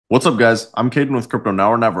What's up, guys? I'm Caden with Crypto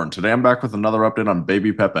Now or Never, and today I'm back with another update on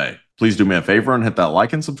BABYPEPE. Please do me a favor and hit that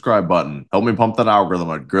like and subscribe button. Help me pump that algorithm.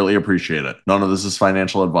 I'd greatly appreciate it. None of this is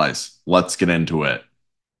financial advice. Let's get into it.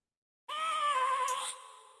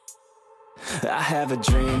 I have a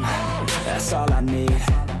dream, that's all I need.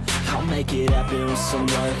 I'll make it happen with some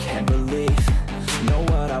work and belief. Know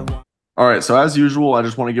what I want. Alright, so as usual, I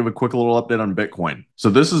just want to give a quick little update on Bitcoin. So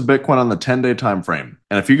this is Bitcoin on the 10-day time frame.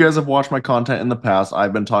 And if you guys have watched my content in the past,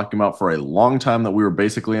 I've been talking about for a long time that we were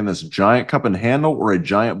basically in this giant cup and handle or a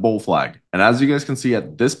giant bull flag. And as you guys can see,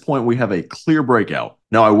 at this point, we have a clear breakout.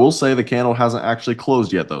 Now, I will say the candle hasn't actually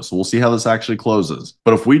closed yet, though, so we'll see how this actually closes.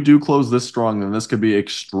 But if we do close this strong, then this could be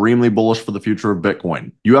extremely bullish for the future of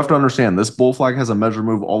Bitcoin. You have to understand, this bull flag has a measure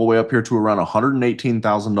move all the way up here to around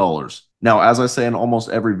 $118,000. Now, as I say in almost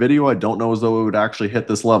every video, I don't know as though it would actually hit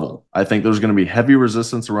this level. I think there's going to be heavy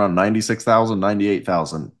resistance around 96,000,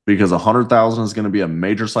 98,000, because 100,000 is going to be a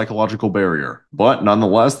major psychological barrier. But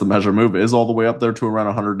nonetheless, the measure move is all the way up there to around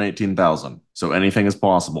 118,000. So anything is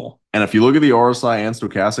possible. And if you look at the RSI and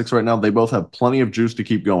stochastics right now, they both have plenty of juice to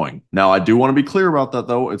keep going. Now, I do want to be clear about that,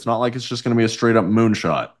 though. It's not like it's just going to be a straight up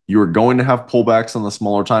moonshot. You are going to have pullbacks on the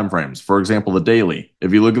smaller time frames. For example, the daily.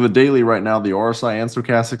 If you look at the daily right now, the RSI and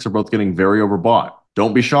stochastics are both getting very overbought.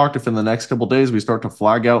 Don't be shocked if in the next couple days we start to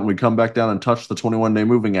flag out and we come back down and touch the 21-day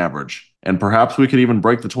moving average. And perhaps we could even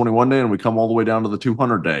break the 21-day and we come all the way down to the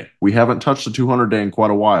 200-day. We haven't touched the 200-day in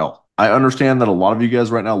quite a while. I understand that a lot of you guys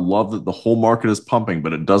right now love that the whole market is pumping,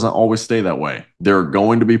 but it doesn't always stay that way. There are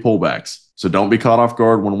going to be pullbacks, so don't be caught off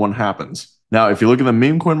guard when one happens. Now, if you look at the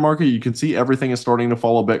Memecoin market, you can see everything is starting to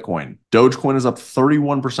follow Bitcoin. Dogecoin is up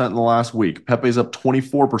 31% in the last week. Pepe is up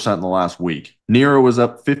 24% in the last week. Nero was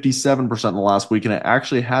up 57% in the last week, and it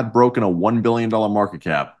actually had broken a $1 billion market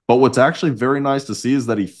cap. But what's actually very nice to see is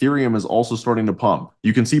that Ethereum is also starting to pump.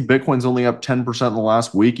 You can see Bitcoin's only up 10% in the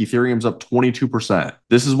last week. Ethereum's up 22%.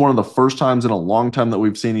 This is one of the first times in a long time that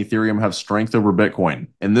we've seen Ethereum have strength over Bitcoin.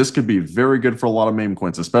 And this could be very good for a lot of meme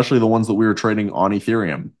coins, especially the ones that we were trading on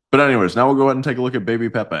Ethereum. But anyways, now we'll go ahead and take a look at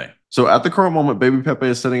BABYPEPE. So at the current moment, BABYPEPE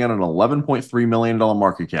is sitting at an $11.3 million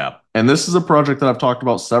market cap. And this is a project that I've talked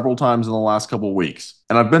about several times in the last couple of weeks.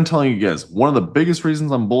 And I've been telling you guys, one of the biggest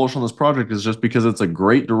reasons I'm bullish on this project is just because it's a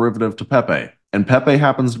great derivative to Pepe. And Pepe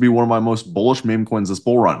happens to be one of my most bullish meme coins this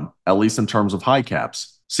bull run, at least in terms of high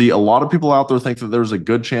caps. See, a lot of people out there think that there's a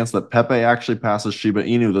good chance that Pepe actually passes Shiba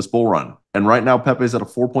Inu this bull run. And right now, Pepe is at a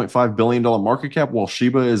 $4.5 billion market cap, while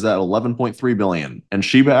Shiba is at $11.3 billion. And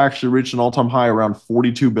Shiba actually reached an all-time high around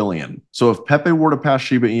 $42 billion. So if Pepe were to pass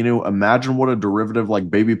Shiba Inu, imagine what a derivative like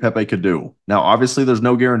BABYPEPE could do. Now, obviously, there's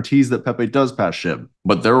no guarantees that Pepe does pass SHIB,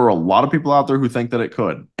 but there are a lot of people out there who think that it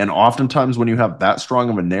could. And oftentimes, when you have that strong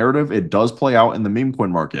of a narrative, it does play out in the meme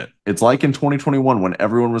coin market. It's like in 2021 when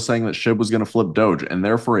everyone was saying that SHIB was going to flip Doge, and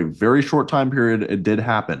there for a very short time period, it did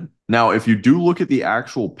happen. Now, if you do look at the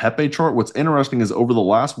actual Pepe chart, what's interesting is over the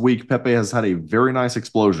last week, Pepe has had a very nice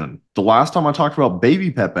explosion. The last time I talked about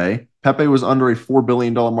BABYPEPE, Pepe was under a $4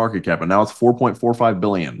 billion market cap, and now it's $4.45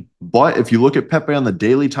 billion. But if you look at Pepe on the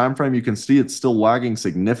daily time frame, you can see it's still lagging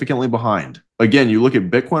significantly behind. Again, you look at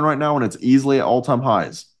Bitcoin right now, and it's easily at all-time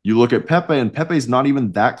highs. You look at Pepe, and Pepe's not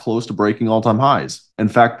even that close to breaking all-time highs. In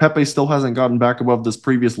fact, Pepe still hasn't gotten back above this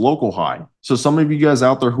previous local high. So some of you guys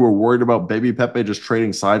out there who are worried about BABYPEPE just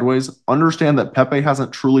trading sideways, understand that Pepe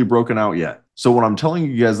hasn't truly broken out yet. So when I'm telling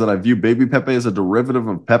you guys that I view BABYPEPE as a derivative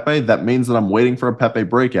of Pepe, that means that I'm waiting for a Pepe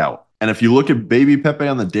breakout. And if you look at BABYPEPE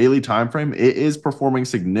on the daily time frame, it is performing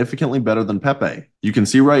significantly better than Pepe. You can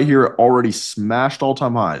see right here it already smashed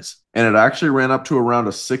all-time highs, and it actually ran up to around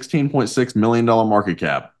a $16.6 million market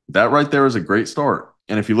cap. That right there is a great start.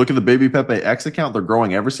 And if you look at the BABYPEPE X account, they're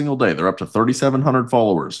growing every single day. They're up to 3,700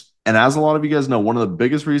 followers. And as a lot of you guys know, one of the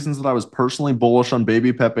biggest reasons that I was personally bullish on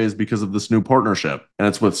BABYPEPE is because of this new partnership, and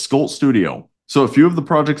it's with Skult Studio. So a few of the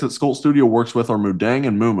projects that Skult Studio works with are MOODENG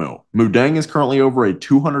and Moomoo. MOODENG is currently over a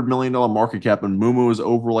 $200 million market cap, and Moomoo is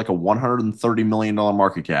over like a $130 million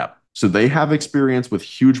market cap. So they have experience with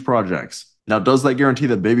huge projects. Now, does that guarantee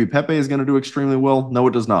that BABYPEPE is going to do extremely well? No,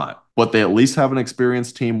 it does not. But they at least have an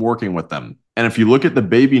experienced team working with them. And if you look at the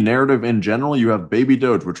Baby narrative in general, you have Baby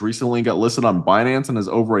Doge, which recently got listed on Binance and is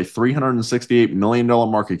over a $368 million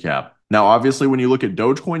market cap. Now, obviously, when you look at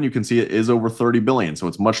Dogecoin, you can see it is over 30 billion, so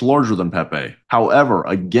it's much larger than Pepe. However,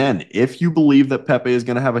 again, if you believe that Pepe is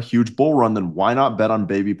going to have a huge bull run, then why not bet on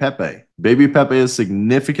BABYPEPE? BABYPEPE is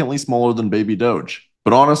significantly smaller than Baby Doge.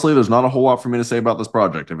 But honestly, there's not a whole lot for me to say about this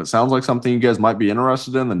project. If it sounds like something you guys might be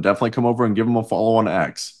interested in, then definitely come over and give them a follow on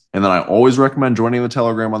X. And then I always recommend joining the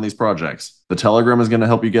Telegram on these projects. The Telegram is going to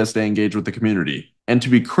help you guys stay engaged with the community. And to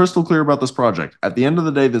be crystal clear about this project, at the end of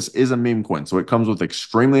the day, this is a meme coin, so it comes with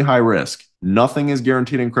extremely high risk. Nothing is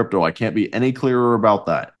guaranteed in crypto. I can't be any clearer about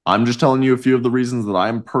that. I'm just telling you a few of the reasons that I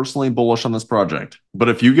am personally bullish on this project. But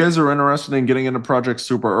if you guys are interested in getting into projects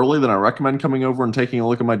super early, then I recommend coming over and taking a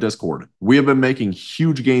look at my Discord. We have been making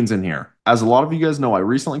huge gains in here. As a lot of you guys know, I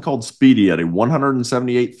recently called Speedy at a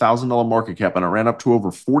 $178,000 market cap and it ran up to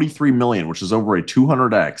over 43 million, which is over a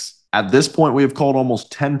 200x. At this point, we have called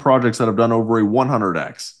almost 10 projects that have done over a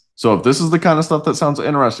 100x. So if this is the kind of stuff that sounds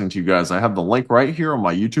interesting to you guys, I have the link right here on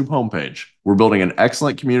my YouTube homepage. We're building an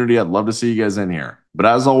excellent community. I'd love to see you guys in here. But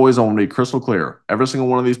as always, I want to be crystal clear. Every single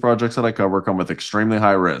one of these projects that I cover come with extremely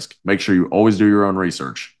high risk. Make sure you always do your own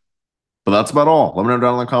research. But that's about all. Let me know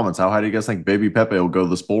down in the comments, how high do you guys think BABYPEPE will go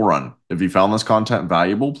this bull run? If you found this content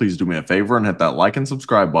valuable, please do me a favor and hit that like and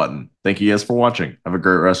subscribe button. Thank you guys for watching. Have a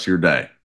great rest of your day.